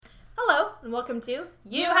and welcome to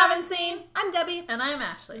You Haven't Seen. I'm Debbie. And I'm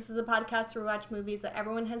Ashley. This is a podcast where we watch movies that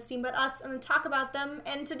everyone has seen but us and then talk about them.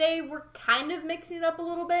 And today we're kind of mixing it up a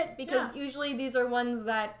little bit because usually these are ones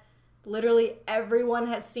that literally everyone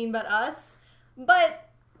has seen but us. But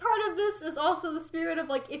part of this is also the spirit of,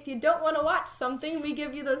 like, if you don't want to watch something, we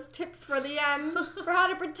give you those tips for the end for how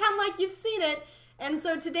to pretend like you've seen it. And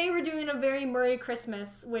so today we're doing A Very Murray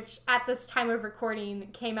Christmas, which at this time of recording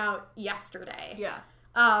came out yesterday. Yeah.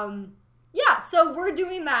 So we're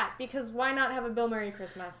doing that because why not have a Bill Murray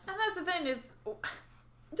Christmas? And that's the thing is,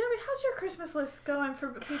 Debbie, how's your Christmas list going for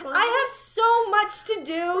people? I have so much to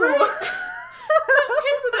do. Right? So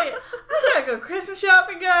here's the thing. I gotta go Christmas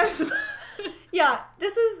shopping, guys. Yeah,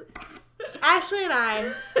 this is... Ashley and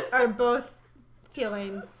I are both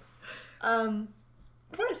feeling,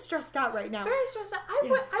 very stressed out right now. Very stressed out.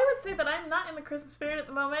 I would say that I'm not in the Christmas spirit at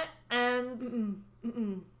the moment, and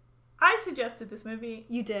I suggested this movie.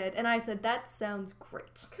 You did, and I said, that sounds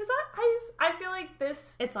great. Because I feel like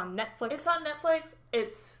this... It's on Netflix. It's on Netflix.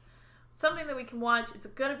 It's something that we can watch. It's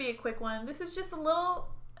going to be a quick one. This is just a little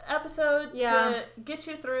episode to get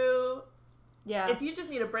you through. Yeah. If you just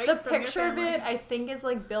need a break the from your picture of family. it, I think, is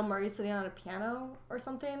like Bill Murray sitting on a piano or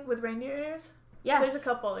something. With reindeer ears? Yes. There's a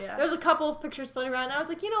couple, yeah. There's a couple of pictures floating around, and I was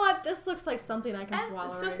like, you know what? This looks like something I can And swallow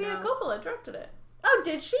Sofia right now. Coppola directed it. Oh,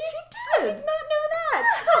 did she? She I did. did not know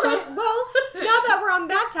that. All right, well, now that we're on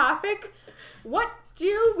that topic, what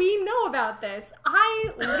do we know about this?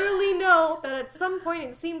 I literally know that at some point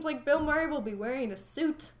it seems like Bill Murray will be wearing a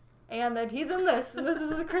suit, and that he's in this, and this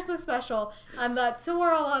is a Christmas special, and that so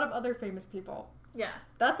are a lot of other famous people. Yeah.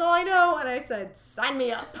 That's all I know, and I said, sign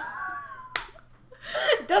me up.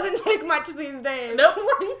 Doesn't take much these days. Nope.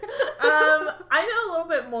 I know a little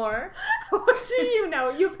bit more. What do you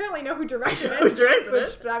know? You apparently know who directed it. Who directed which,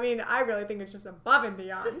 it. I mean, I really think it's just above and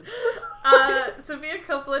beyond. Sofia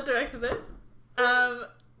Coppola directed it.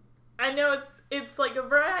 I know it's like a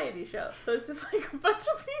variety show, so it's just like a bunch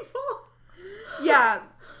of people. Yeah.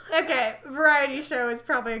 Okay. Variety show is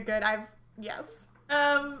probably a good. Yes.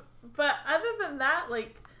 But other than that,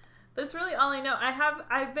 like, that's really all I know.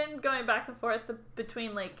 I've been going back and forth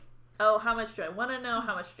between, like, oh, how much do I want to know?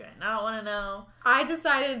 How much do I not want to know? I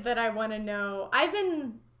decided that I want to know.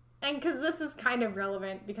 And because this is kind of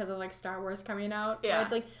relevant because of, like, Star Wars coming out. Yeah. Right?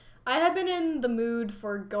 It's like, I have been in the mood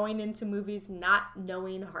for going into movies not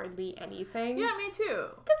knowing hardly anything. Yeah, me too.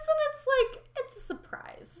 Because then it's like, it's a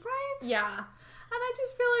surprise. Right? Yeah. And I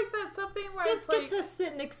just feel like that's something where You it's just like... get to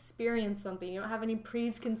sit and experience something. You don't have any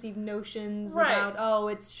preconceived notions Right. about, oh,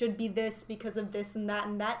 it should be this because of this and that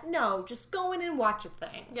and that. No, just go in and watch a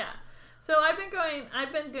thing. Yeah. So I've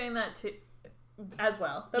been doing that too, as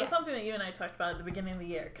well. That was something that you and I talked about at the beginning of the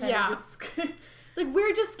year. Kind of just... It's like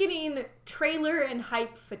we're just getting trailer and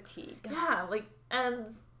hype fatigue. Yeah, like,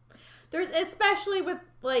 and... There's, especially with,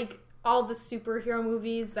 like, all the superhero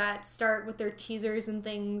movies that start with their teasers and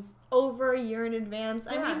things over a year in advance.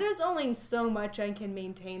 I mean, there's only so much I can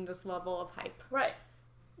maintain this level of hype. Right.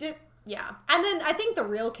 Yeah. And then I think the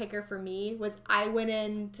real kicker for me was I went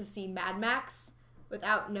in to see Mad Max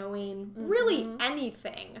without knowing really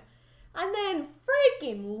anything. And then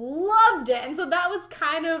freaking loved it. And so that was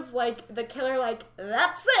kind of like the killer, like,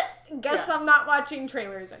 that's it. Guess I'm not watching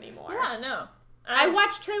trailers anymore. Yeah, no. I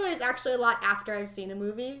watch trailers actually a lot after I've seen a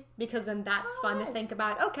movie because then that's fun to think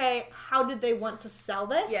about, okay, how did they want to sell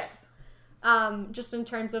this? Yes. Just in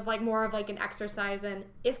terms of, like, more of, like, an exercise in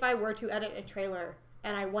if I were to edit a trailer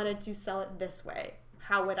and I wanted to sell it this way,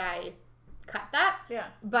 how would I cut that? Yeah.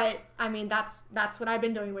 But, I mean, that's what I've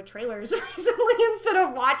been doing with trailers recently instead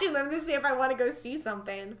of watching them to see if I want to go see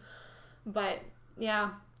something. But, yeah.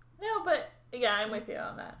 No, but, yeah, I'm with you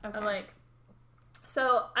on that. Okay. I'm like...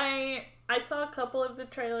 So, I saw a couple of the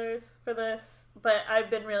trailers for this, but I've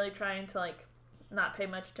been really trying to, like, not pay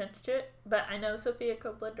much attention to it. But I know Sofia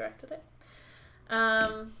Coppola directed it.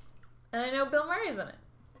 And I know Bill Murray's in it.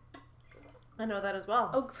 I know that as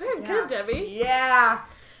well. Oh, very good, Debbie. Yeah.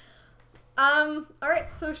 All right,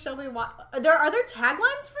 so shall we watch? Are there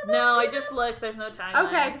taglines for this? No, I even? just looked. There's no tagline.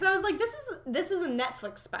 Okay, because I was like, this is a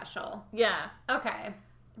Netflix special. Yeah. Okay.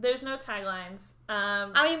 There's no taglines.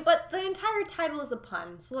 I mean, but the entire title is a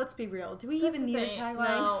pun, so let's be real. Do we even need a tagline?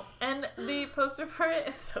 No. And the poster for it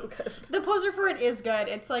is so good. The poster for it is good.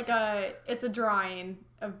 It's like it's a drawing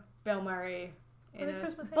of Bill Murray.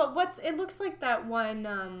 But it looks like that one,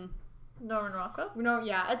 Norman Rockwell? No,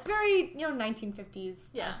 yeah. It's very,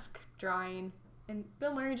 1950s-esque drawing. And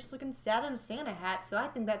Bill Murray just looking sad in a Santa hat, so I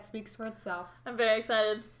think that speaks for itself. I'm very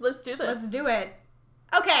excited. Let's do this. Let's do it.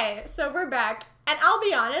 Okay, so we're back. And I'll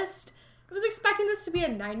be honest, I was expecting this to be a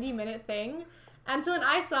 90-minute thing. And so when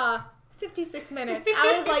I saw 56 minutes.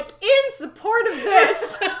 I was like, in support of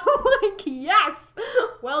this. Like, yes.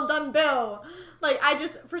 Well done, Bill. Like,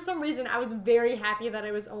 for some reason, I was very happy that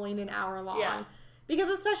it was only an hour long. Yeah. Because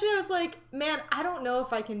especially I was like, man, I don't know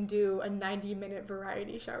if I can do a 90-minute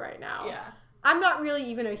variety show right now. Yeah. I'm not really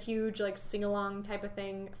even a huge, like, sing-along type of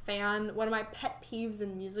thing fan. One of my pet peeves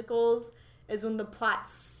in musicals is when the plot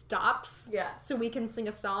stops. Yeah. So we can sing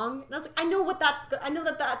a song. And I was like, I know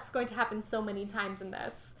that that's going to happen so many times in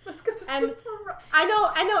this. That's because I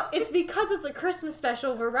know. It's because it's a Christmas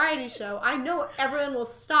special variety show. I know everyone will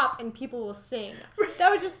stop and people will sing.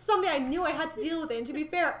 That was just something I knew I had to deal with it. And to be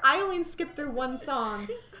fair, I only skipped through one song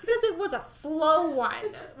because it was a slow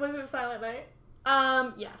one. Was it Silent Night?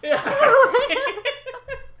 Yes. Yeah.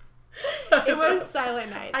 It was Silent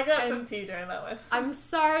Night. I got some tea during that one. I'm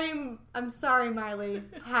sorry, Miley.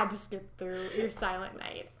 Had to skip through your Silent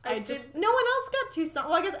Night. No one else got 2 songs.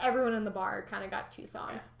 Well, I guess everyone in the bar kind of got 2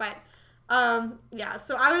 songs. Yeah. But, yeah,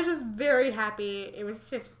 so I was just very happy it was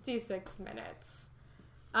 56 minutes.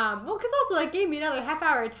 Well, because also that gave me another half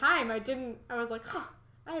hour of time. I was like,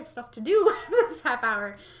 I have stuff to do in this half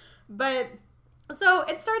hour. But, so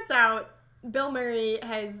it starts out, Bill Murray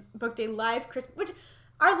has booked a live Christmas, which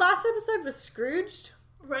our last episode was Scrooged.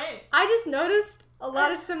 Right. I just noticed a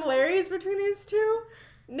lot of similarities between these two.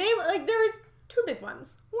 There was 2 big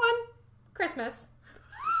ones. 1, Christmas.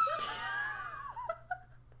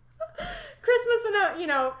 Christmas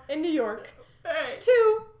in New York. Right.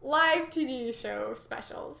 2, live TV show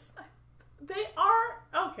specials. They are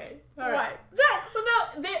okay. All right. What? Well,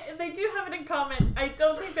 no, they do have it in common. I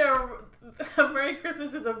don't think Merry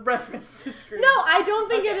Christmas is a reference to Scrooge. No, I don't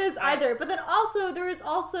think it is either. But then also, there is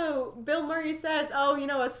also, Bill Murray says,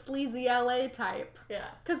 a sleazy LA type. Yeah.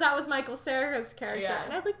 Because that was Michael Cera's character. Yeah.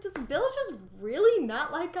 And I was like, does Bill just really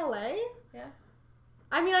not like LA? Yeah.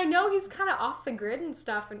 I mean, I know he's kind of off the grid and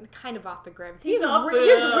stuff, and kind of off the grid. He's real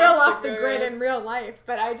off the grid in real life.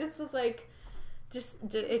 But I just was like,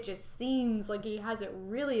 it just seems like he has it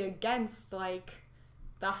really against, like,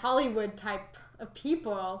 the Hollywood type of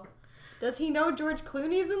people. Does he know George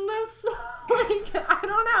Clooney's in this? I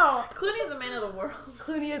don't know. Clooney is a man of the world.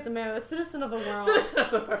 Clooney is a man, a citizen of the world. Citizen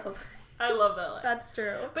of the world. I love that line. That's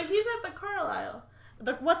true. But he's at the Carlisle.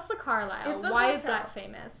 What's the Carlisle? It's a why hotel. is that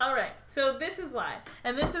famous? All right. So this is why.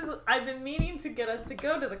 And I've been meaning to get us to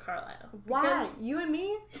go to the Carlisle. Why? You and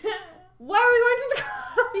me? Why are we going to the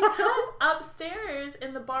Carlisle? Because upstairs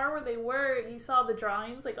in the bar where they were, you saw the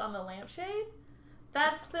drawings like on the lampshade.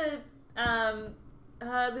 That's the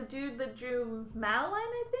dude that drew Madeline,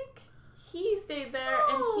 I think. He stayed there,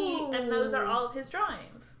 and those are all of his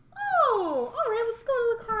drawings. Oh, all right, let's go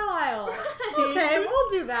to the Carlisle. Okay, we'll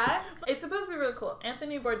do that. It's supposed to be really cool.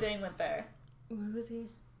 Anthony Bourdain went there. Who is he?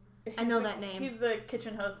 I know that name. He's the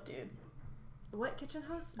kitchen host dude. What kitchen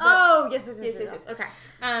host? Yes. Okay.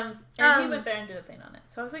 And he went there and did a thing on it.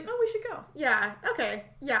 So I was like, oh, we should go. Yeah. Okay.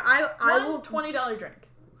 Yeah. I will. $20 drink.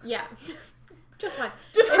 Yeah. Just one.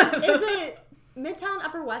 Just one. Is it Midtown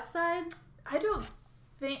Upper West Side? I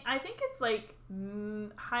think it's like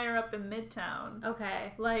higher up in Midtown.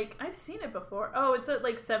 Okay. Like, I've seen it before. Oh, it's at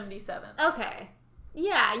like 77th. Okay.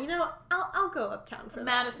 Yeah, I'll go uptown for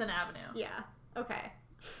Madison Avenue. Yeah. Okay.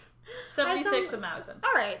 76 of Madison.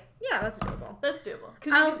 All right. Yeah, that's doable. That's doable.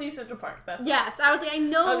 Because you can see Central Park. Yes. I was like, I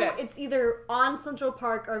know it's either on Central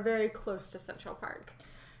Park or very close to Central Park.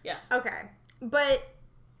 Yeah. Okay. But,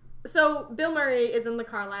 so Bill Murray is in the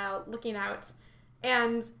Carlisle looking out,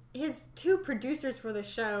 and his 2 producers for the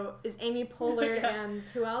show is Amy Poehler and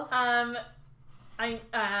who else?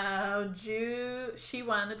 She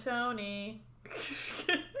won a Tony.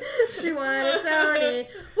 She won a Tony.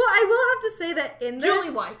 Well, I will have to say that in this...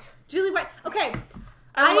 Julie White. Okay.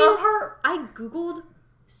 I love her. I Googled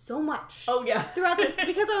so much. Oh, yeah. Throughout this,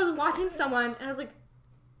 because I was watching someone, and I was like,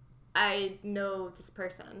 I know this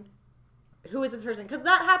person. Who is this person? Because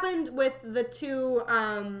that happened with the 2...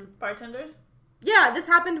 bartenders? Yeah, this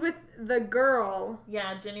happened with the girl.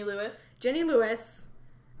 Yeah, Jenny Lewis. Because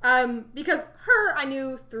her I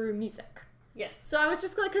knew through music. Yes. So I was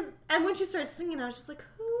just like, and when she started singing, I was just like,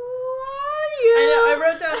 who are you? I know, I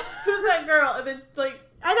wrote down, who's that girl? And then, like,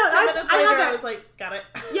 I know, 10 minutes later, have that. I was like, got it.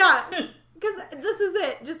 Yeah, because this is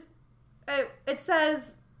it. Just, it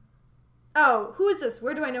says, oh, who is this?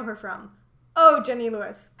 Where do I know her from? Oh, Jenny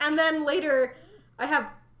Lewis. And then later, I have,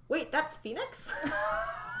 wait, that's Phoenix?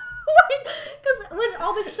 Because with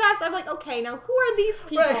all the chefs, I'm like, okay, now who are these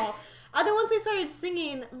people? Right. And then once they started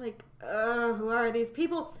singing, I'm like, who are these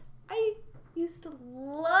people? I used to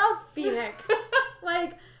love Phoenix.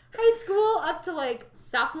 Like, high school up to, like,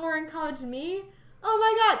 sophomore in college me. Oh,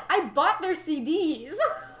 my God. I bought their CDs.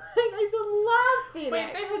 I used to love Phoenix.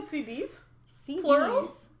 Wait, they had CDs? CDs.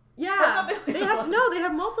 Plurals? Yeah. They they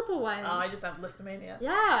have multiple ones. Oh, I just have Listomania.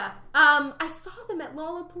 Yeah. I saw them at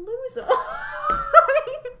Lollapalooza.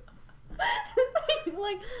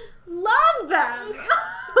 like, love them.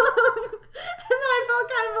 And then I felt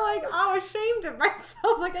kind of like, oh, ashamed of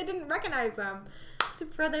myself. Like, I didn't recognize them.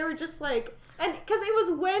 For they were just like, and because it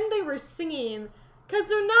was when they were singing, because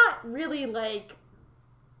they're not really like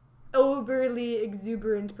overly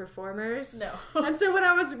exuberant performers. No. And so when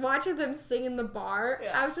I was watching them sing in the bar,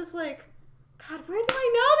 Yeah. I was just like, God, where do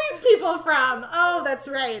I know these people from? Oh, that's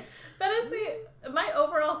right. That is my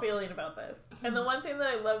overall feeling about this. And the one thing that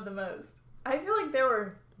I love the most, I feel like there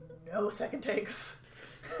were no second takes.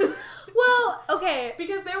 Well, okay.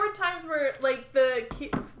 Because there were times where, like,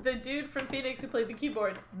 the dude from Phoenix who played the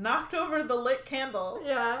keyboard knocked over the lit candle.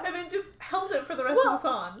 Yeah. And then just held it for the rest of the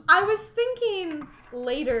song. I was thinking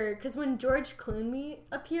later, because when George Clooney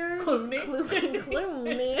appears... Clooney?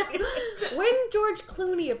 Clooney. When George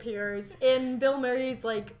Clooney appears in Bill Murray's,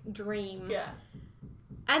 like, dream... Yeah.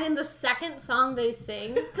 And in the second song they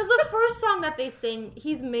sing, because the first song that they sing,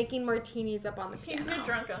 he's making martinis up on the piano. He's your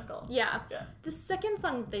drunk uncle. Yeah. Yeah. The second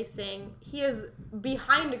song that they sing, he is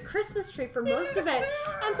behind a Christmas tree for most of it.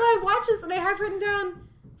 And so I watched this and I have written down,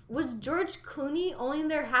 was George Clooney only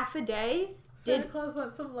there half a day? Santa Claus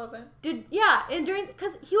wants some loving. And during,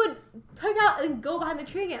 because he would pick out and go behind the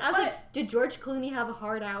tree again. I was What? like, did George Clooney have a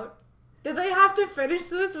heart out? Did they have to finish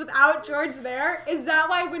this without George there? Is that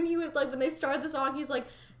why when he was like, when they started the song, he's like,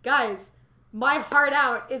 guys, my heart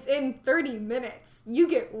out is in 30 minutes. You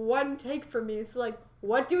get one take from me. So like,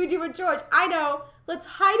 what do we do with George? I know. Let's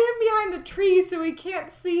hide him behind the tree so we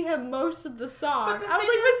can't see him most of the song. I was like,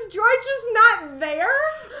 was George just not there?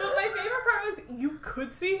 But my favorite part was you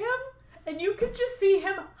could see him, and you could just see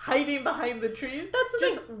him hiding behind the trees. That's the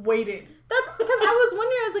just waiting. That's because I was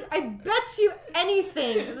wondering, I was like, I bet you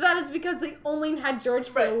anything that it's because they only had George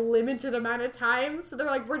for a limited amount of time. So they're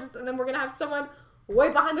like, and then we're going to have someone way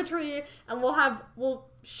behind the tree and we'll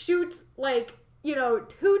shoot like,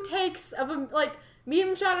 2 takes of him, like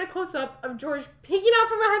medium shot and close up of George peeking out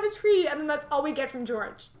from behind the tree. And then that's all we get from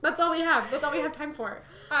George. That's all we have. That's all we have time for.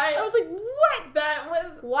 I was like,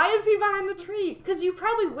 what? Why is he behind the tree? Because you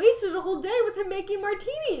probably wasted a whole day with him making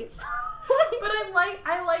martinis. But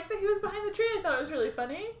I like that he was behind the tree. I thought it was really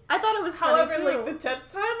funny. I thought it was funny too. However, like the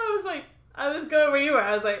 10th time, I was going where you were.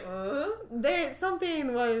 I was like,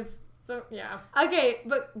 something was so yeah. Okay,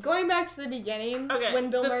 but going back to the beginning, when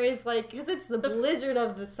Bill Murray's like, because it's the blizzard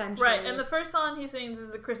of the century, right? And the first song he sings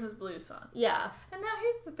is the Christmas Blues song. Yeah. And now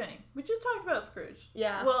here's the thing: we just talked about Scrooge.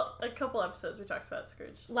 Yeah. Well, a couple episodes we talked about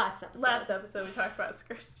Scrooge. Last episode we talked about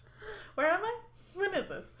Scrooge. Where am I? When is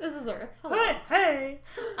this? This is Earth. Hello. Hey.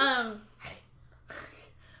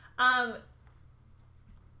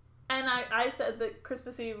 And I said that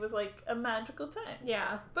Christmas Eve was like a magical time.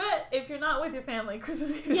 Yeah. But if you're not with your family,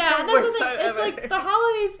 Christmas Eve is the the thing. worst time It's ever. like the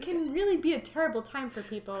holidays can really be a terrible time for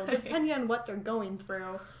people, depending on what they're going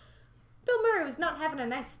through. Bill Murray was not having a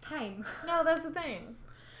nice time. No, that's the thing.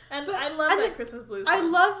 And I love that Christmas Blues song. I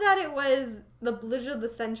love that it was the blizzard of the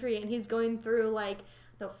century and he's going through like,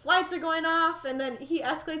 the flights are going off, and then he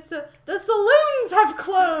escalates to, the saloons have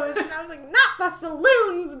closed! And I was like, not the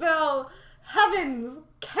saloons, Bill! Heavens,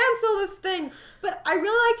 cancel this thing! But I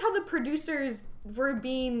really liked how the producers were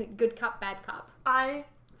being good cop, bad cop. And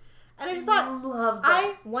I just thought, love that.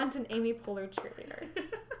 I want an Amy Poehler cheerleader.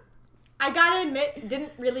 I gotta admit,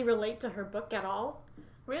 didn't really relate to her book at all.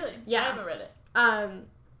 Really? Yeah. I haven't read it.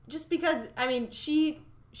 Just because, I mean, she's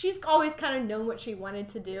always kind of known what she wanted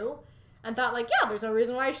to do. And thought, like, yeah, there's no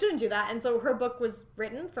reason why I shouldn't do that. And so her book was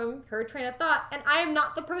written from her train of thought. And I am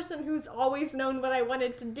not the person who's always known what I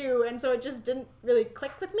wanted to do. And so it just didn't really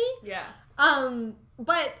click with me. Yeah.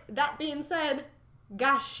 But that being said,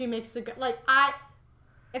 gosh, she makes a good... Like,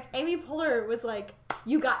 if Amy Poehler was like,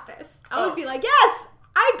 you got this, I would be like, yes,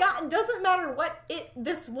 doesn't matter what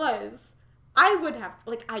this was. I would have,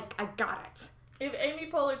 like, I got it. If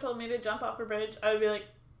Amy Poehler told me to jump off a bridge, I would be like,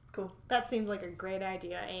 cool. That seems like a great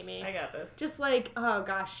idea, Amy. I got this. Just like, oh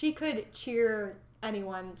gosh, she could cheer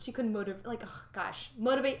anyone. She could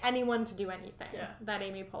motivate anyone to do anything. Yeah. That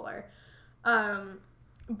Amy Poehler.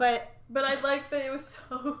 But I like that it was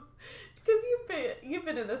so, because you've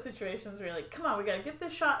been in those situations where you're like, come on, we gotta get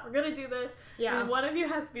this shot. We're gonna do this. Yeah. And one of you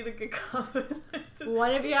has to be the good cop.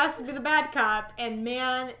 One of you has to be the bad cop. And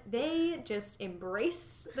man, they just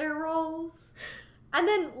embrace their roles. And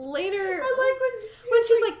then later, I like when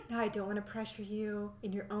she's like, no, I don't want to pressure you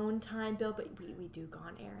in your own time, Bill, but we do go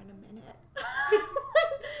on air in a minute.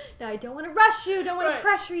 Now, I don't want to rush you, don't want Right. to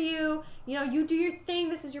pressure you. You know, you do your thing,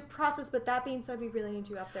 this is your process. But that being said, we really need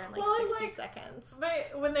you up there in like Well, 60 like, seconds.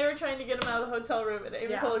 When they were trying to get him out of the hotel room, and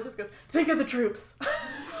Amy Yeah. Poehler just goes, "Think of the troops."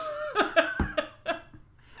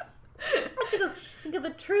 And she goes, think of the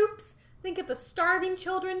troops, think of the starving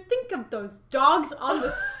children, think of those dogs on the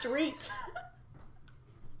street.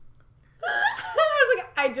 I was like,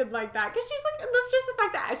 I did like that. Because she's like, I love just the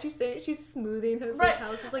fact that as she's saying it, she's smoothing his Right.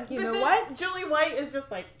 house. She's like, you But know then what? Julie White is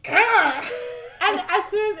just like, And as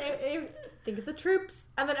soon as think of the troops,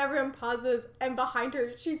 and then everyone pauses, and behind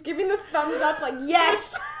her, she's giving the thumbs up, like,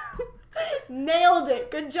 yes! Nailed it.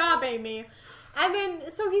 Good job, Amy. And then,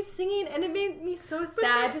 so he's singing, and it made me so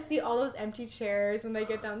sad to see all those empty chairs when they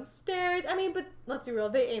get downstairs. I mean, but let's be real,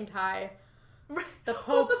 they aimed high. The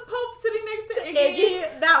Pope. the Pope sitting next to Iggy.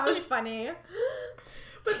 Iggy, that was funny.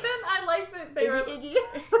 But then I like that they were. Iggy.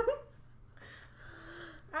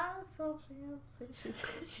 Ah, so fancy.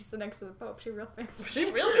 She's the next to the Pope. She real fancy. She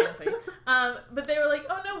real fancy. But they were like,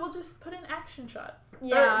 "Oh no, we'll just put in action shots,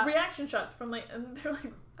 Yeah. or reaction shots from like." And they're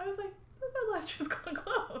like, "I was like, those are last year's Golden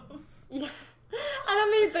Globes." Yeah.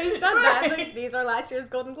 And then they said that. Right. Like, these are last year's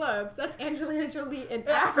Golden Globes. That's Angelina Jolie in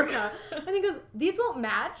Africa. And he goes, these won't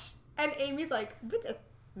match. And Amy's like, but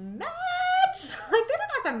match? Like, they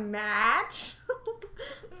don't have to match.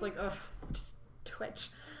 It's like, oh, just twitch.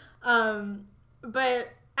 But,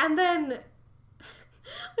 and then,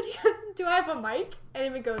 when he goes, do I have a mic? And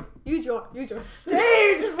Amy goes, use your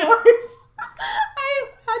stage voice. I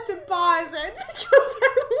had to pause it because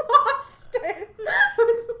I lost it.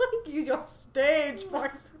 It's like, use your stage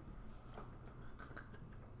voice.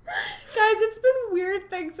 Guys, it's been weird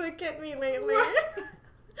things that get me lately.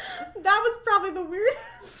 That was probably the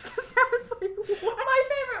weirdest. I was like, what? My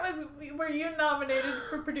favorite was, were you nominated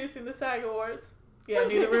for producing the SAG Awards? Yeah,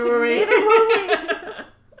 neither were we. Neither were we.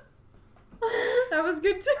 That was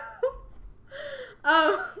good too.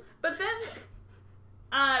 But then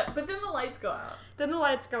the lights go out, Then the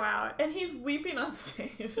lights go out. and he's weeping on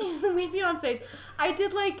stage. He's weeping on stage. I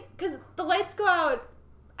did like, because the lights go out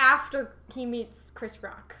after he meets Chris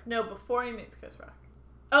Rock. No, before he meets Chris Rock.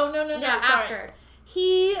 Oh no, Yeah, sorry. after.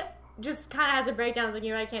 He just kind of has a breakdown. He's like,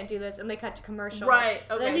 you know, I can't do this. And they cut to commercial. Right,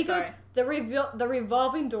 okay, Then he sorry. goes, the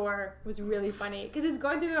revolving door was really funny. Because he's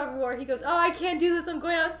going through the revolving door. He goes, oh, I can't do this. I'm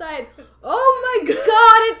going outside. Oh my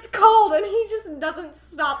God, it's cold. And he just doesn't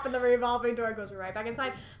stop. And the revolving door goes right back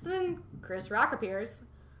inside. And then Chris Rock appears.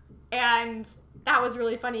 And that was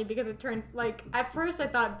really funny because it turned, like, at first I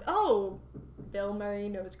thought, oh, Bill Murray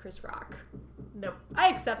knows Chris Rock. Nope. I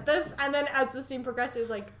accept this. And then as the scene progresses,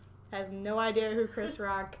 like, has no idea who Chris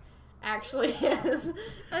Rock actually is.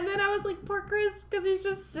 And then I was like, poor Chris, because he's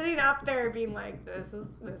just sitting up there being like, this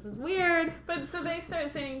is weird. But so they started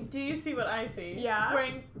saying, "Do you see what I see?" Yeah.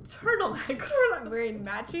 Wearing turtlenecks. I'm wearing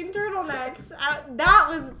matching turtlenecks. That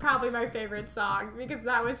was probably my favorite song because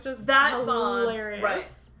that was just That hilarious. song, right?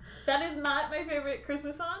 That is not my favorite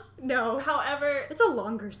Christmas song. No. However, It's a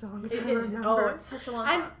longer song. If I remember. oh, it's such a long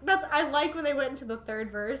And song. I like when they went into the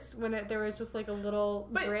third verse when there was just like a little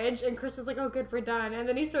But- bridge and Chris was like, oh good, we're done. And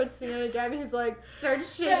then he starts singing it again. He's like,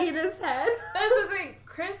 starts shaking his head. That's the thing.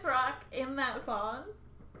 Chris Rock in that song.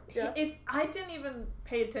 Yeah. If I didn't even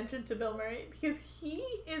pay attention to Bill Murray because he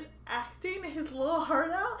is acting his little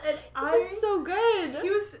heart out, and It was so good. he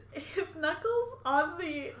was his knuckles on the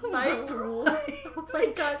mic. Oh Like, my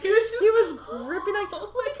God. he was just He was gripping like,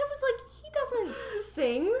 because it's like, he doesn't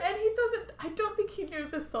sing. and he doesn't. I don't think he knew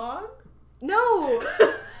the song. No.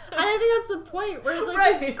 And I think that's the point where it's like,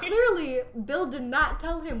 'cause Right. clearly Bill did not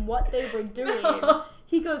tell him what they were doing. No.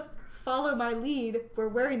 He goes, follow my lead, we're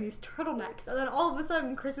wearing these turtlenecks. And then all of a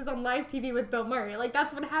sudden, Chris is on live TV with Bill Murray. Like,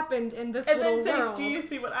 that's what happened in this And little then saying, world. "Do you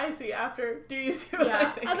see what I see?" After, "Do you see what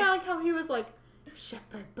Yeah. I see?" And I like how he was like,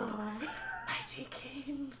 shepherd boy. Mighty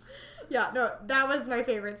King. Yeah, no, that was my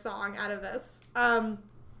favorite song out of this. And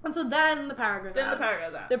so then the power goes Then out. the power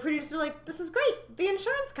goes out. The producers are like, this is great. The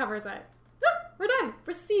insurance covers it. Ah, we're done.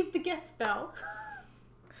 Receive the gift, Bill.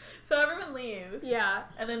 So everyone leaves. Yeah.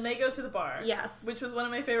 And then they go to the bar. Yes. Which was one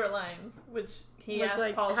of my favorite lines, which he It's asked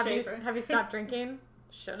like, Paul have Schaefer. have you stopped drinking?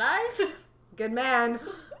 Should I? Good man.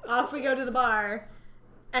 Off we go to the bar.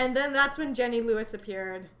 And then that's when Jenny Lewis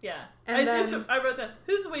appeared. Yeah. And I wrote down,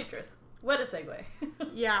 "Who's the waitress?" What a segue.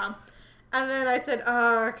 Yeah. And then I said,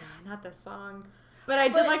 oh, God, not this song. But I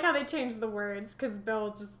did But- like how they changed the words because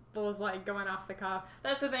Bill just was like going off the cuff.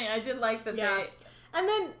 That's the thing. I did like that Yeah. And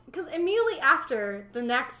then, because immediately after, the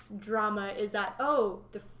next drama is that, oh,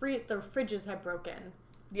 the fridges have broken.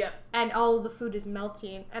 Yep. And all the food is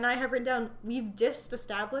melting. And I have written down, we've just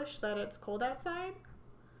established that it's cold outside.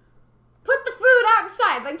 Put the food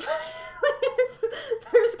outside. Like,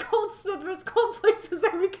 there's cold places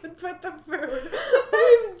that we could put the food. But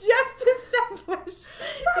we've just established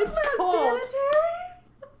it's not cold.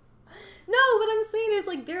 sanitary. No, what I'm saying is,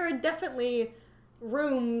 like, there are definitely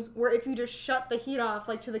rooms where if you just shut the heat off,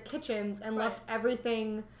 like, to the kitchens and left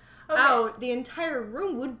everything out, the entire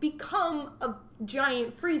room would become a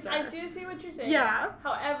giant freezer. I do see what you're saying. Yeah.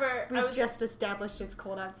 However, We've just established it's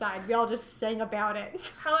cold outside. We all just sang about it.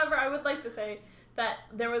 However, I would like to say that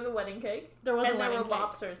there was a wedding cake. There was a and wedding there were cake.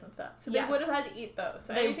 lobsters and stuff. So Yes. they would have had to eat those.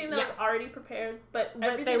 So They- anything that yes. was already prepared, but But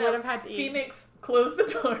everything they would else, have had to eat. Phoenix closed the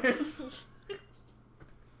doors.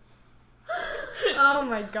 Oh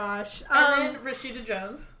my gosh. And then Rashida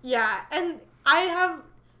Jones. Yeah, and I have...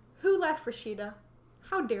 Who left Rashida?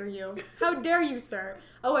 How dare you? How dare you, sir?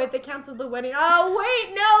 Oh, wait, they canceled the wedding. Oh,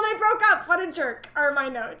 wait, no, they broke up. What a jerk are my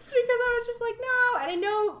notes. Because I was just like, no. And I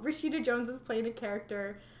know Rashida Jones is playing a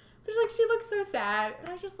character. But like, she looks so sad. And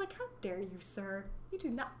I was just like, how dare you, sir? You do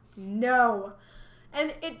not know.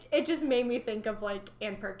 And it just made me think of, like,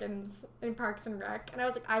 Ann Perkins in Parks and Rec. And I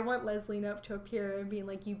was like, I want Leslie Knope to appear and being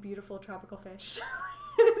like, you beautiful tropical fish.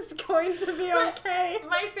 It's going to be okay.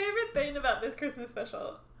 My favorite thing about this Christmas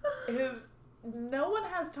special is no one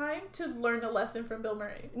has time to learn a lesson from Bill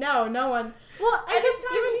Murray. No, no one. Well, I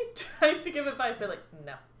guess even... he tries to give advice, they're like,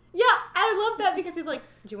 no. Yeah, I love that because he's like,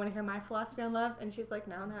 do you want to hear my philosophy on love? And she's like,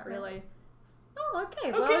 no, not really. Oh,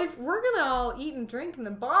 okay. Well, Okay. if we're going to all eat and drink in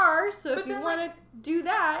the bar, so But if you then, want to do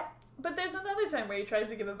that... But there's another time where he tries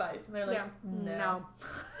to give advice, and they're like, Yeah. no.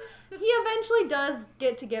 He eventually does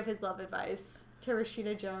get to give his love advice to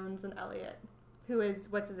Rashida Jones and Elliot, who is,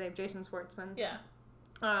 what's his name, Jason Schwartzman. Yeah.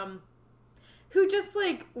 Who just,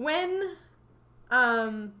 like, when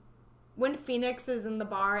Phoenix is in the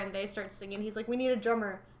bar and they start singing, he's like, we need a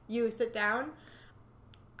drummer. You sit down.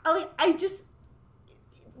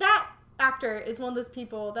 That actor is one of those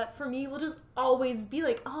people that for me will just always be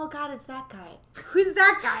like, oh God, it's that guy. Who's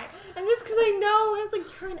that guy? And just because I know, it's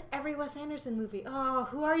like, you're in every Wes Anderson movie. Oh,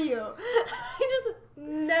 who are you? I just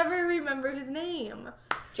never remember his name.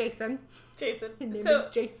 Jason. Jason. His name So is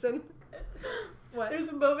Jason. What? there's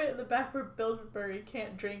a moment in the back where Bill Murray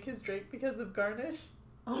can't drink his drink because of garnish.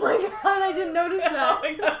 Oh my God, I didn't notice that. Oh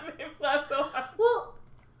my god, it made me laugh so hard. Well,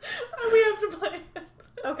 We have to play it.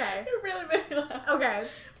 okay. It really made me laugh. Okay.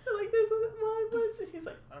 Like, there's a line where he's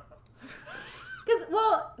like, I don't know. Because,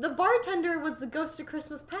 well, the bartender was the ghost of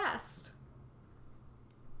Christmas Past.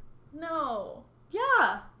 No.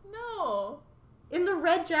 Yeah. No. In the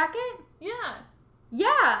red jacket? Yeah.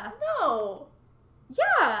 Yeah. No.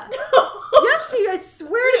 Yeah. No. Yes, I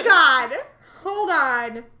swear to God. Hold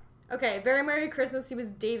on. Okay, Very Merry Christmas, he was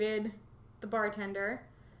David, the bartender.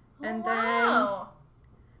 And Wow.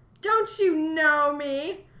 Don't you know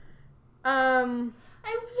me?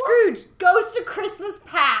 I Scrooge, Ghost of Christmas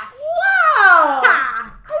Past. Wow.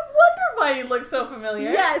 Ha! I wonder why you look so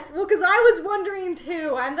familiar. Yes, well, because I was wondering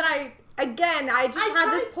too, and then I just I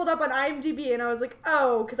had this tried- pulled up on IMDb, and I was like,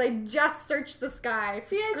 oh, because I just searched this guy. For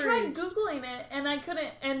See, I tried Scrooge. Googling it, and I couldn't,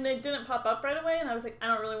 and it didn't pop up right away, and I was like, I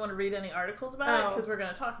don't really want to read any articles about it, Oh. because we're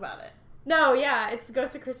going to talk about it. No, yeah, it's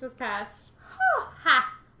Ghost of Christmas Past.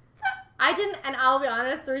 Ha! I didn't, and I'll be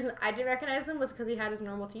honest, the reason I didn't recognize him was because he had his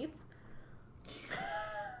normal teeth.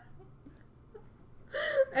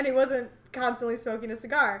 And he wasn't constantly smoking a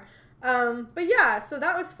cigar. But yeah, so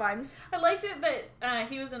that was fun. I liked it that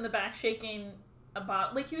he was in the back shaking a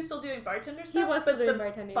bottle. Like, he was still doing bartender stuff. He was still but doing the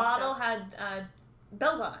bartending bottle stuff. had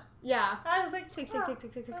bells on it. Yeah. I was like, Tick, oh, tick,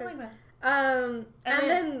 tick, tick, tick, I tick. like that. And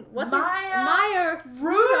then what's her Maya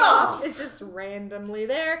Rudolph is just randomly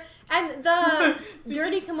there, and the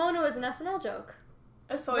dirty kimono is an SNL joke.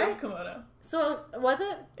 A soy Right? kimono. So was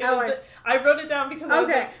it? I wrote it down because I was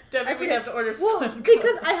Okay. like, Debbie, I we forget. have to order Well, soy because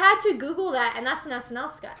kimono. I had to Google that, and that's an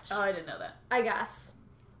SNL sketch. Oh, I didn't know that. I guess.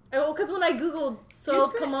 Well, because when I Googled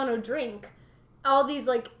soiled great. kimono drink, all these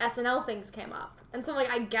like SNL things came up, and so I'm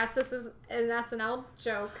like, I guess this is an SNL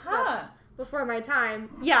joke. Huh. That's before my time.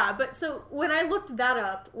 Yeah, but so when I looked that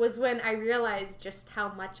up was when I realized just how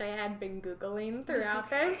much I had been Googling throughout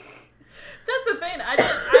this. That's the thing.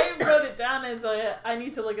 I wrote it down as I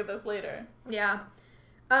need to look at this later. Yeah.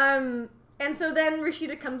 And so then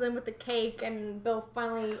Rashida comes in with the cake, and Bill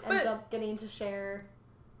finally ends up getting to share.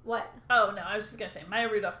 What? Oh no, I was just gonna say Maya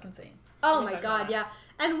Rudolph can sing. Oh What are my you talking God, about? yeah.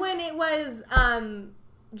 And when it was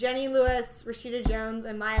Jenny Lewis, Rashida Jones,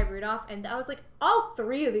 and Maya Rudolph, and I was like, all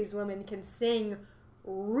three of these women can sing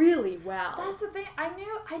really well. That's the thing. I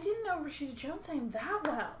didn't know Rashida Jones sang that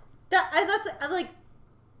well.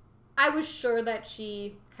 I was sure that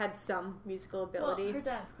she had some musical ability. Well, her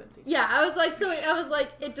dad's Quincy. Yeah, I was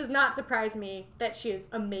like, it does not surprise me that she is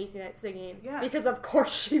amazing at singing. Yeah. Because of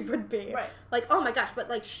course she would be. Right. Like, oh my gosh, but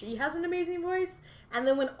like she has an amazing voice. And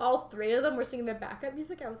then when all three of them were singing the backup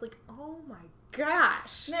music, I was like, oh my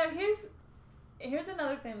gosh. Now here's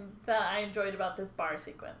another thing that I enjoyed about this bar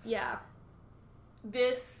sequence. Yeah.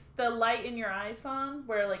 The Light in Your Eyes song,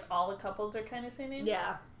 where like all the couples are kind of singing.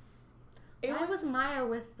 Yeah. Why was Maya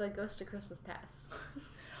with the Ghost of Christmas Past?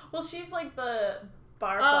 Well, she's like the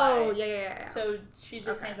bar Oh, fly. yeah. So she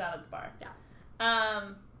just hangs out at the bar. Yeah.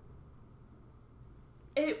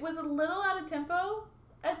 It was a little out of tempo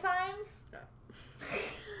at times.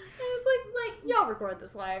 It's like y'all record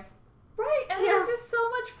this live. Right, and it was just so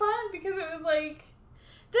much fun because it was like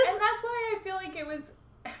and that's why I feel like it was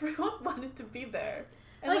everyone wanted to be there.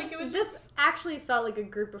 And like it was this actually felt like a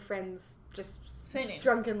group of friends just singing.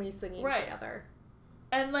 Drunkenly singing together.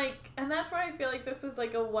 And that's why I feel like this was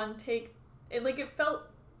like a one take. It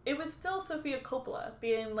was still Sofia Coppola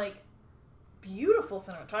being like beautiful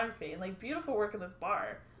cinematography and like beautiful work in this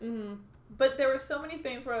bar. Mm-hmm. But there were so many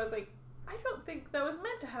things where I was like, I don't think that was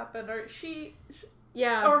meant to happen, or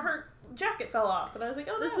or her jacket fell off, and I was like,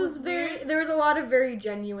 oh, this was very. There was a lot of very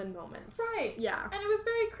genuine moments. Right. Yeah. And it was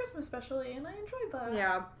very Christmas specially, and I enjoyed that.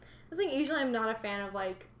 Yeah. I think usually I'm not a fan of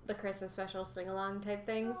like the Christmas special sing-along type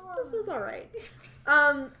things. Oh. This was alright.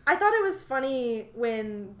 I thought it was funny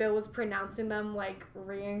when Bill was pronouncing them like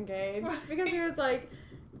re-engaged because he was like,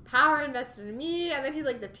 power invested in me, and then he's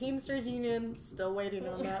like, the Teamsters Union, still waiting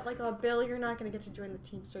on that. Like, oh, Bill, you're not gonna get to join the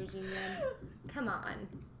Teamsters Union. Come on.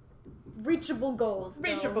 Reachable goals,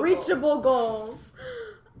 Bill. Reachable goals.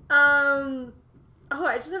 Oh,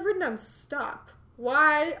 I just have written down stop.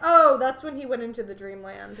 Why? Oh, that's when he went into the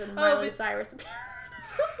dreamland and Miley Cyrus appeared.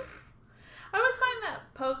 I always find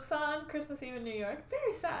that Pogue song, Christmas Eve in New York,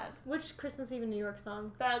 very sad. Which Christmas Eve in New York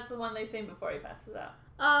song? That's the one they sing before he passes out.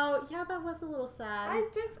 Oh, yeah, that was a little sad.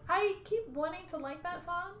 I keep wanting to like that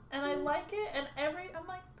song, and I like it, and I'm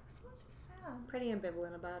like, this one's just sad. I'm pretty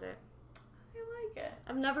ambivalent about it. I like it.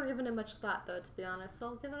 I've never given it much thought, though, to be honest, so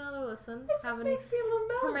I'll give it another listen. It just makes me a little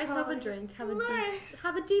pour melancholy. myself a drink,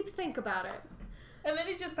 have a deep think about it. And then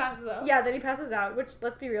he just passes out. Yeah, then he passes out, which,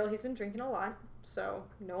 let's be real, he's been drinking a lot, so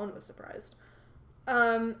no one was surprised.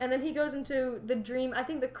 And then he goes into the dream. I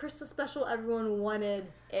think the Christmas special everyone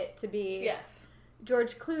wanted it to be. Yes.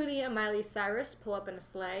 George Clooney and Miley Cyrus pull up in a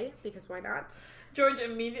sleigh, because why not? George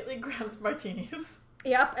immediately grabs martinis.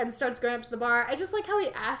 Yep, and starts going up to the bar. I just like how he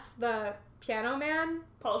asks the piano man.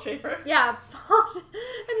 Paul Schaefer. Yeah, Paul.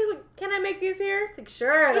 And he's like, can I make these here? It's like,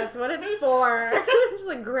 sure, that's what it's for. I'm just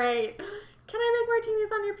like, great. Can I make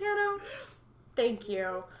martinis on your piano? Thank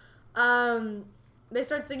you. They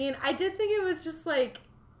start singing. I did think it was just like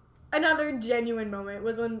another genuine moment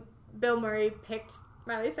was when Bill Murray picked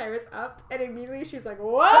Miley Cyrus up and immediately she's like,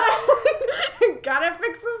 what? Gotta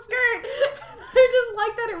fix the skirt. I just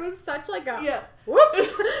like that it was such like a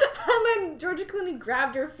whoops. And then George Clooney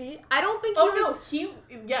grabbed her feet. I don't think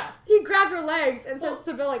he grabbed her legs and says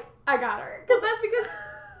to Bill like, I got her. Well, that's because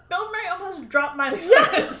Bill Murray almost dropped Miley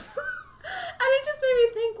Cyrus. Yes. And it just made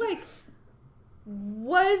me think like,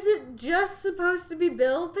 was it just supposed to be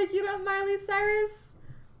Bill picking up Miley Cyrus?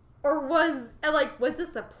 Or was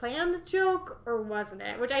this a planned joke, or wasn't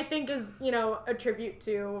it? Which I think is, a tribute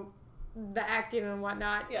to the acting and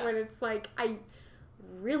whatnot. Yeah. When it's like, I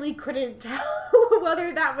really couldn't tell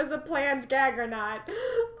whether that was a planned gag or not.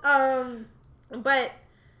 But,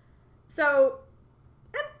 so,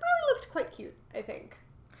 it really looked quite cute, I think.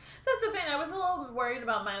 That's the thing. I was a little worried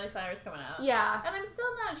about Miley Cyrus coming out. Yeah. And I'm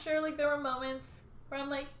still not sure. Like, there were moments where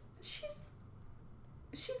I'm like, she's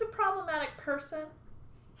a problematic person.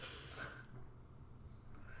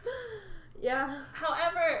 Yeah.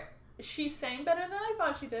 However, she sang better than I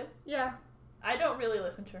thought she did. Yeah. I don't really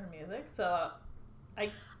listen to her music, so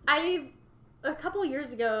I a couple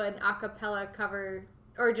years ago, an a cappella cover,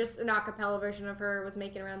 or just an a cappella version of her was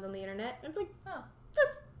making rounds on the internet. And it's like, oh,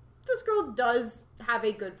 this girl does have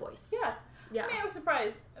a good voice. Yeah. Yeah. I mean, I was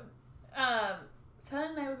surprised.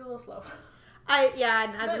 Silent Night was a little slow.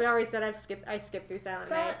 And as we already said, I skipped through Silent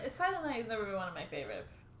Night. Silent Night has never been one of my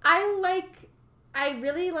favorites. I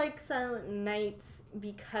really like Silent Night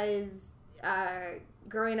because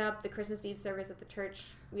growing up, the Christmas Eve service at the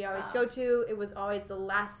church we always go to, it was always the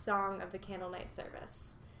last song of the candle night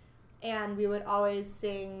service. And we would always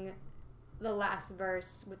sing the last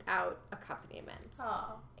verse without accompaniment.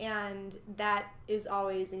 Aww. And that is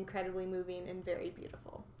always incredibly moving and very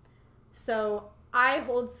beautiful. So I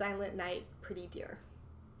hold Silent Night pretty dear.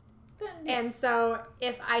 Then, yeah. And so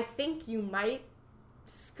if I think you might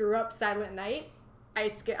screw up Silent Night, I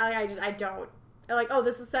don't. I'm like, oh,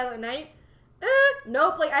 this is Silent Night?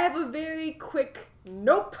 Nope. Like, I have a very quick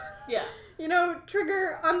nope. Yeah.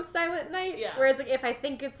 Trigger on Silent Night. Yeah. Where it's like, if I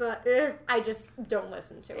think it's I just don't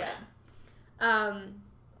listen to it.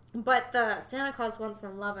 But the Santa Claus Wants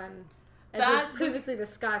Some Lovin', as we've previously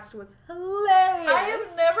discussed, was hilarious. I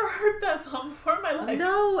have never heard that song before in my life.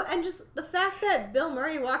 No, and just the fact that Bill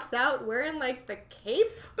Murray walks out wearing, like, the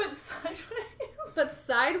cape. But sideways.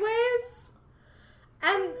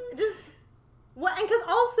 And just... Well, and because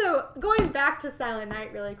also, going back to Silent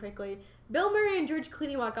Night really quickly, Bill Murray and George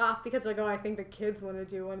Clooney walk off because they're like, oh, I think the kids want to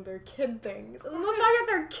do one of their kid things. And the fact that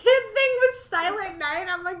their kid thing was Silent Night,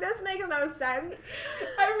 I'm like, this makes no sense.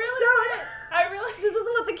 I really... This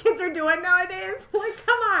isn't what the kids are doing nowadays. Like,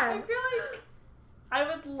 come on. I feel like I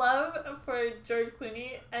would love for George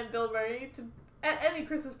Clooney and Bill Murray to, at any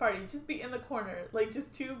Christmas party, just be in the corner. Like,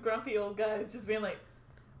 just two grumpy old guys just being like,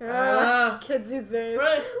 kids these days.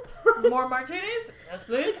 Right. More martinis? Yes,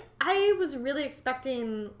 please. Like, I was really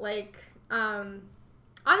expecting, like,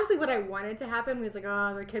 honestly, what I wanted to happen was like,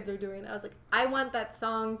 oh, the kids are doing. I was like, I want that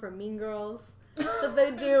song from Mean Girls that they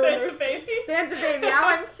do. Santa Baby. Santa Baby. I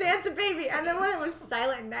want Santa Baby. And then when it was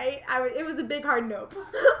Silent Night, it was a big hard nope.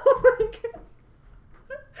 Like,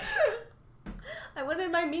 I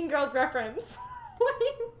wanted my Mean Girls reference.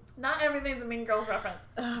 Not everything's a Mean Girls reference.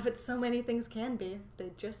 But so many things can be.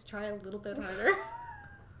 They just try a little bit harder.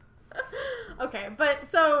 Okay, but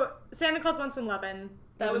so Santa Claus Wants Some Lovin'.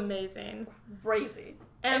 That was amazing. Crazy.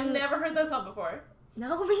 And I've never heard that song before.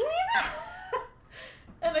 No, me neither.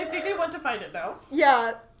 And I think I want to find it now.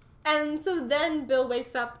 Yeah. And so then Bill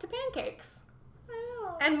wakes up to pancakes. I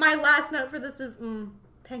know. And my last note for this is,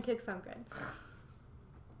 pancakes sound good.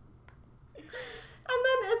 And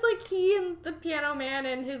then it's like he and the piano man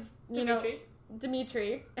and his, Dimitri.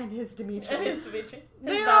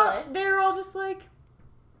 They're all just like,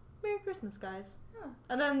 Merry Christmas, guys. Yeah.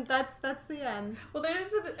 And then that's the end. Well, there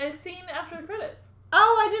is a scene after the credits.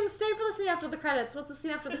 Oh, I didn't stay for the scene after the credits. What's the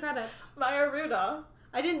scene after the credits? Maya Rudolph.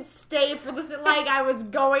 I didn't stay for the scene. Like, I was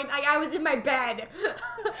in my bed.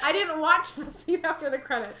 I didn't watch the scene after the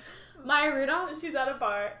credits. Maya Rudolph? She's at a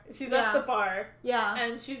bar. She's at the bar. Yeah.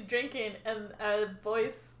 And she's drinking, and a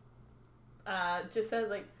voice just says,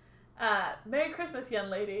 like, Merry Christmas, young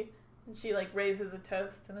lady. And she, like, raises a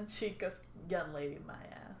toast, and then she goes, young lady, my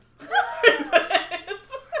ass.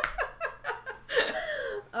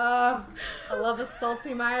 I love a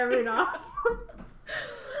salty Maya Rudolph.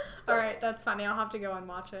 Alright, that's funny. I'll have to go and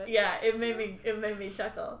watch it. Yeah, it made me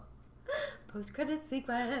chuckle. Post-credit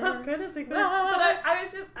sequence. But I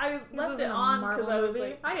left it on because I was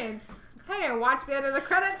like, I didn't watch the end of the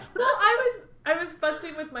credits. Well, I was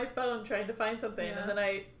futzing with my phone trying to find something, and then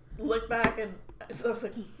I looked back and so I was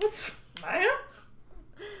like, what's Maya?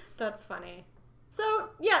 That's funny. So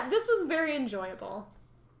yeah, this was very enjoyable.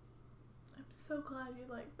 I'm so glad you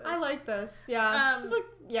like this. I like this.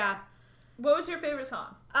 Yeah. What was your favorite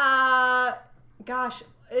song? Gosh,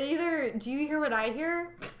 either Do You Hear What I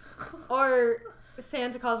Hear or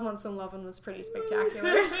Santa Claus Wants Some Lovin' was pretty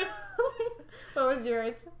spectacular. What was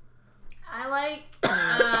yours? I like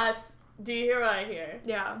Do You Hear What I Hear?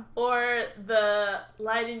 Yeah. Or the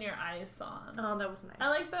Light in Your Eyes song. Oh, that was nice. I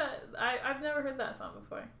like that. I've never heard that song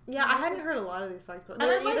before. Yeah, I hadn't heard a lot of these songs before.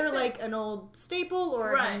 They're either like an old staple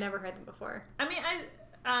or I've never heard them before. I mean,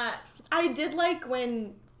 I did like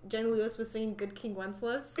when Jenny Lewis was singing Good King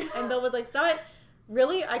Wenceslas, and Bill was like, stop it.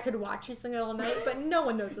 Really? I could watch you sing it all night, but no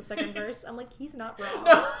one knows the second verse. I'm like, he's not wrong.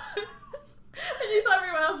 No. And you saw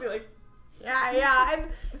everyone else be like... Yeah.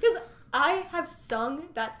 And because I have sung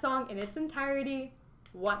that song in its entirety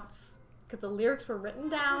once. Because the lyrics were written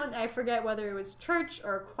down. I forget whether it was church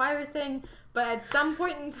or a choir thing, but at some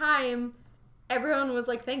point in time, everyone was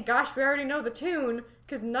like, thank gosh we already know the tune,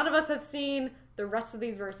 because none of us have seen the rest of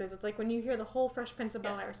these verses. It's like when you hear the whole Fresh Prince of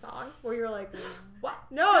Bel-Air song, where you're like, what?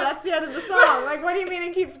 No, that's the end of the song. Like, what do you mean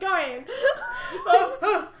it keeps going?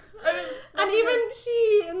 And even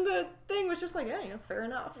she in the thing was just like, yeah, fair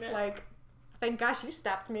enough. Yeah. Like, thank gosh you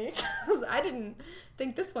stopped me, because I didn't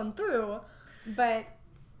think this one through. But,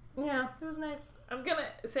 yeah, it was nice. I'm gonna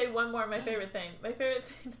say one more, my favorite thing. My favorite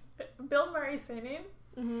thing, Bill Murray singing,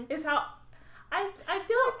 is how I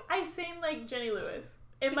feel like I sing like Jenny Lewis.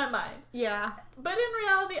 In my mind. Yeah. But in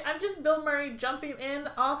reality, I'm just Bill Murray jumping in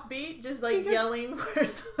off beat, just like yelling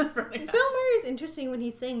words. Bill Murray is interesting when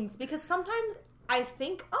he sings, because sometimes I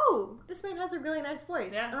think, oh, this man has a really nice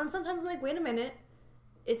voice. Yeah. And then sometimes I'm like, wait a minute,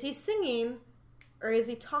 is he singing or is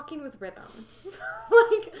he talking with rhythm?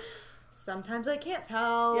 Like, sometimes I can't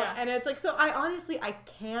tell. Yeah. And it's like, so I honestly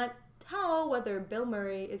can't tell whether Bill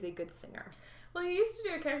Murray is a good singer. Well, he used to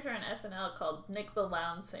do a character on SNL called Nick the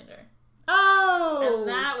Lounge Singer. Oh, And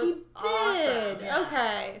that was awesome. Yeah.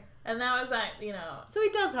 Okay. And that was that, you know. So he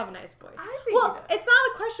does have a nice voice. I think he does. It's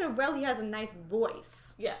not a question of whether he has a nice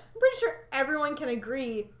voice. Yeah. I'm pretty sure everyone can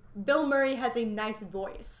agree Bill Murray has a nice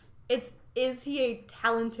voice. Is he a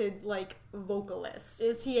talented, like, vocalist?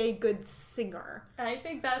 Is he a good singer? I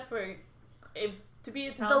think that's where, to be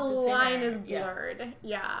a The talented singer... line is blurred.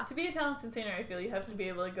 Yeah. To be a talented singer, I feel you have to be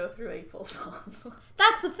able to go through a full song.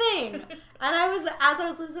 That's the thing. And as I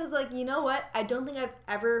was listening, I was like, you know what? I don't think I've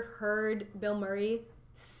ever heard Bill Murray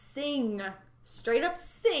straight up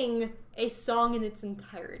sing a song in its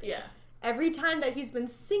entirety. Yeah. Every time that he's been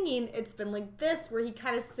singing, it's been like this, where he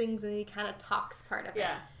kind of sings and he kind of talks part of it.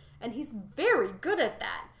 Yeah. And he's very good at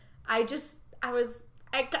that. That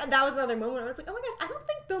was another moment. I was like, oh my gosh, I don't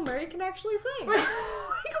think Bill Murray can actually sing. Like,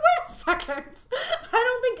 wait a second. I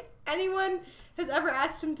don't think anyone has ever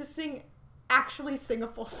asked him to actually sing a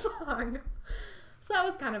full song. So that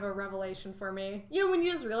was kind of a revelation for me. You know, when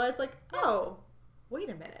you just realize, like, oh, wait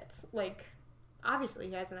a minute. Like, obviously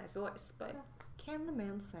he has a nice voice, but can the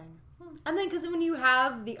man sing? And then, because when you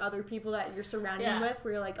have the other people that you're surrounding with,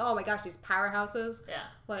 where you're like, oh my gosh, these powerhouses. Yeah.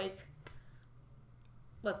 Like,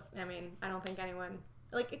 I don't think anyone,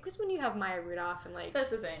 like, because when you have Maya Rudolph and, like. That's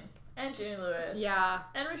the thing. And Jenny Lewis. Yeah.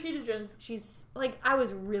 And Rashida Jones. She's, like, I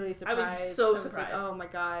was really surprised. I was so surprised. Like, oh my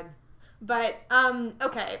god. But,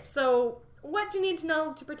 okay, so what do you need to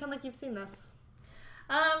know to pretend like you've seen this?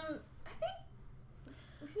 I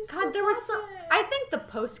think. God, there was some. I think the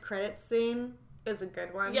post-credits scene is a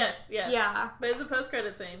good one. Yes. Yeah. There's a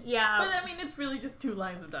post-credit scene. Yeah. But, I mean, it's really just 2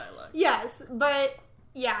 lines of dialogue. Yes, but,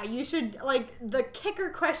 yeah, you should, like, the kicker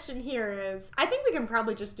question here is, I think we can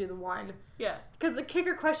probably just do the one. Yeah. Because the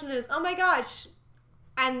kicker question is, oh my gosh,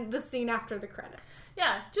 and the scene after the credits.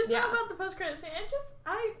 Yeah, just know about the post-credit scene, and just,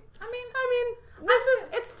 I mean,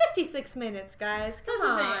 it's 56 minutes, guys. Come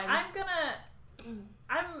on. That's the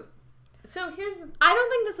thing. So here's the... I don't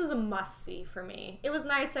think this is a must-see for me. It was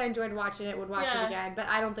nice. I enjoyed watching it. Would watch it again. But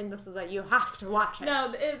I don't think this is you have to watch it.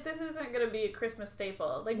 No, this isn't going to be a Christmas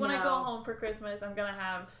staple. Like, when I go home for Christmas, I'm going to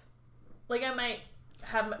have... Like, I might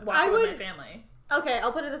watch it with my family. Okay,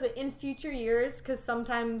 I'll put it this way. In future years, because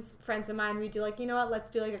sometimes friends of mine, we do, like, you know what?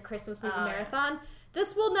 Let's do, like, a Christmas movie marathon. Yeah.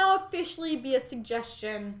 This will now officially be a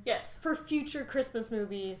suggestion for future Christmas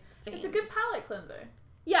movie themes. It's a good palate cleanser.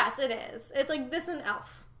 Yes, it is. It's like this and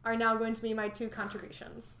Elf are now going to be my 2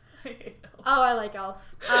 contributions. I like Elf.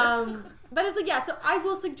 But it's like, so I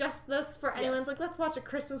will suggest this for anyone's like, let's watch a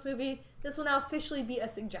Christmas movie. This will now officially be a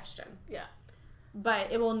suggestion. Yeah.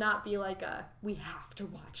 But it will not be like we have to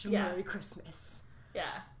watch a Merry Christmas.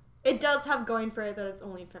 Yeah. It does have going for it that it's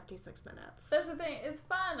only 56 minutes. That's the thing. It's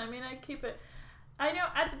fun. I mean, I know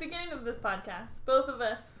at the beginning of this podcast, both of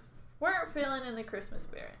us weren't feeling in the Christmas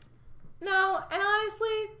spirit. No, and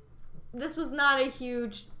honestly, this was not a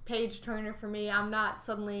huge page turner for me. I'm not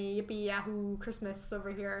suddenly yippee yahoo Christmas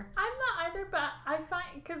over here. I'm not either, but I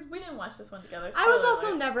find, because we didn't watch this one together. I was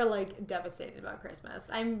also never like devastated about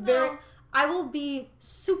Christmas. I will be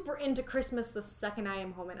super into Christmas the second I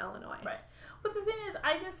am home in Illinois. Right. But the thing is,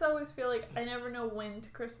 I just always feel like I never know when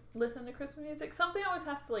to listen to Christmas music. Something always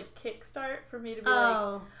has to, like, kickstart for me to be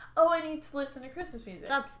like, I need to listen to Christmas music.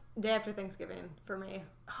 That's day after Thanksgiving for me.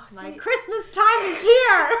 Oh, like, Christmas time is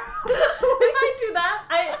here! If I do that,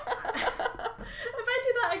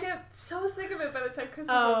 I get so sick of it by the time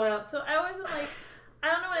Christmas rolls around. So I always am like,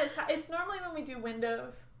 I don't know what it's normally when we do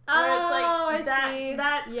Windows. Where it's like,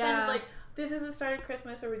 that's kind of like, this is the start of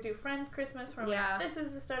Christmas, or we do Friend Christmas, where this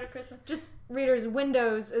is the start of Christmas. Just, readers,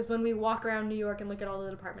 Windows is when we walk around New York and look at all the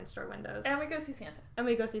department store windows. And we go see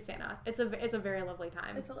Santa. It's a very lovely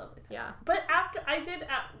time. It's a lovely time. Yeah. But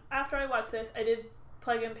after I watched this, I did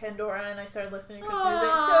plug in Pandora and I started listening to Christmas music.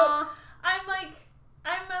 So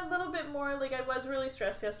I'm a little bit more, like, I was really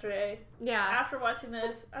stressed yesterday. Yeah. After watching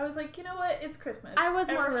this, I was like, you know what? It's Christmas. I was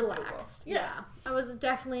more relaxed. Yeah. I was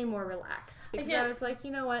definitely more relaxed. Because I was like,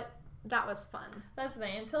 you know what? That was fun. That's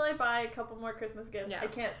me. Until I buy a couple more Christmas gifts, I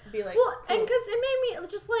can't be like... Well, cool. And because it made me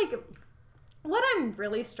just like... What I'm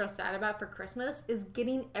really stressed out about for Christmas is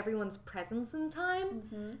getting everyone's presents in time.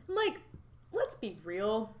 Mm-hmm. I'm like, let's be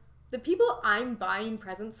real. The people I'm buying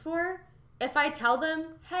presents for, if I tell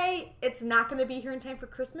them, hey, it's not going to be here in time for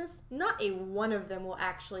Christmas, not a one of them will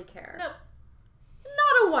actually care. Nope.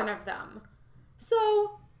 Not a one of them.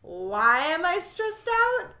 So, why am I stressed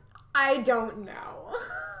out? I don't know.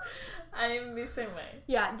 I'm the same way.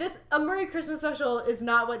 Yeah, a Merry Christmas special is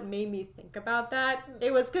not what made me think about that.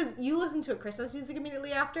 It was because you listened to a Christmas music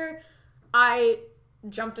immediately after. I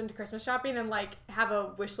jumped into Christmas shopping and, like, have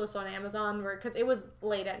a wish list on Amazon because it was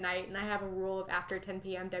late at night, and I have a rule of after 10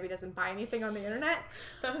 p.m. Debbie doesn't buy anything on the internet.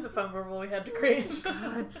 That was a fun rule we had to create.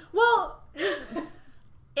 God. Well, just,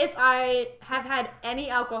 if I have had any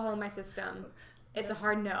alcohol in my system, it's a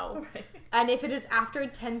hard no. Right. And if it is after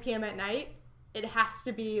 10 p.m. at night, it has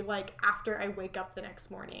to be like after I wake up the next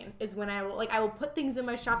morning is when I will put things in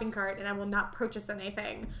my shopping cart and I will not purchase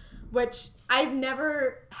anything, which I've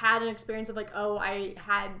never had an experience of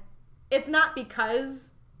it's not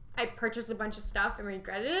because I purchased a bunch of stuff and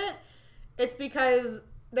regretted it. It's because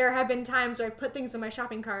there have been times where I put things in my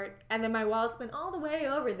shopping cart and then my wallet's been all the way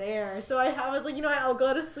over there. So I was like, you know what, I'll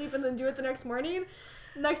go to sleep and then do it the next morning.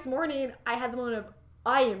 Next morning, I had the moment of,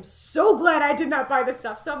 I am so glad I did not buy this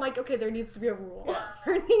stuff. So I'm like, okay, there needs to be a rule. Yeah.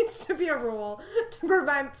 There needs to be a rule to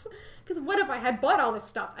prevent, because what if I had bought all this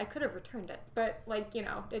stuff? I could have returned it. But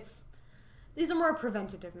these are more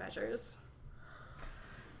preventative measures.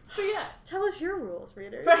 But yeah. Tell us your rules,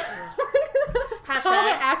 readers. Hashtag. Call to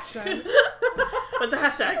action. What's the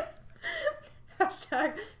hashtag?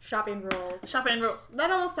 Hashtag shopping rules. Shopping rules. That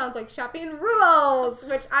almost sounds like shopping rules,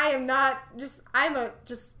 which I am not.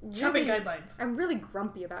 Shopping guidelines. I'm really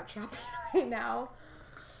grumpy about shopping right now.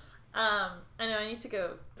 I know I need to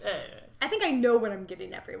go. I think I know what I'm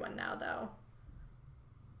getting everyone now, though.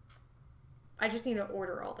 I just need to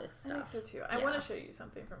order all this stuff. I think so too. I want to show you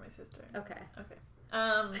something from my sister. Okay.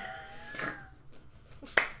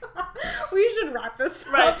 We should wrap this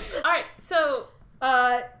up. Right. All right. So,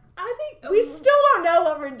 I think we still don't know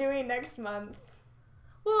what we're doing next month.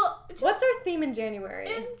 Well, what's our theme in January?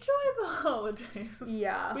 Enjoy the holidays.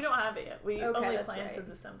 Yeah. We don't have it yet. We only plan to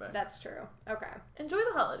December. That's true. Okay. Enjoy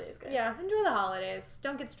the holidays, guys. Yeah, enjoy the holidays.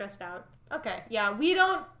 Don't get stressed out. Okay. Yeah, we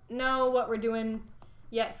don't know what we're doing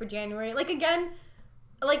yet for January. Like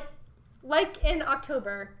in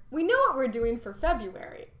October, we know what we're doing for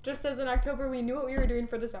February. Just as in October, we knew what we were doing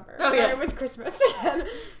for December. Oh, yeah. And it was Christmas again.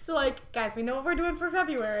 So, guys, we know what we're doing for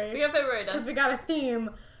February. We got February done. Because we got a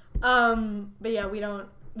theme. But yeah, we don't,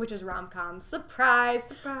 which is rom-com.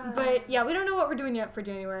 Surprise. But yeah, we don't know what we're doing yet for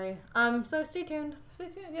January. So stay tuned. Stay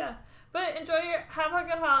tuned, yeah. But have a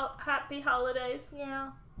good, happy holidays.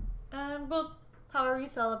 Yeah. And we'll... However you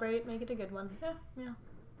celebrate, make it a good one. Yeah.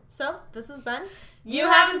 So, this has been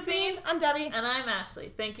You Haven't Seen. I'm Debbie. And I'm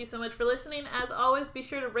Ashley. Thank you so much for listening. As always, be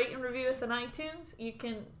sure to rate and review us on iTunes. You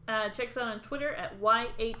can check us out on Twitter at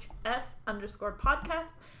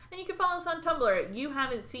YHS_podcast. And you can follow us on Tumblr at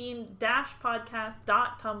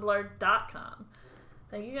youhaven'tseen-podcast.tumblr.com.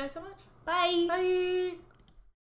 Thank you guys so much. Bye. Bye.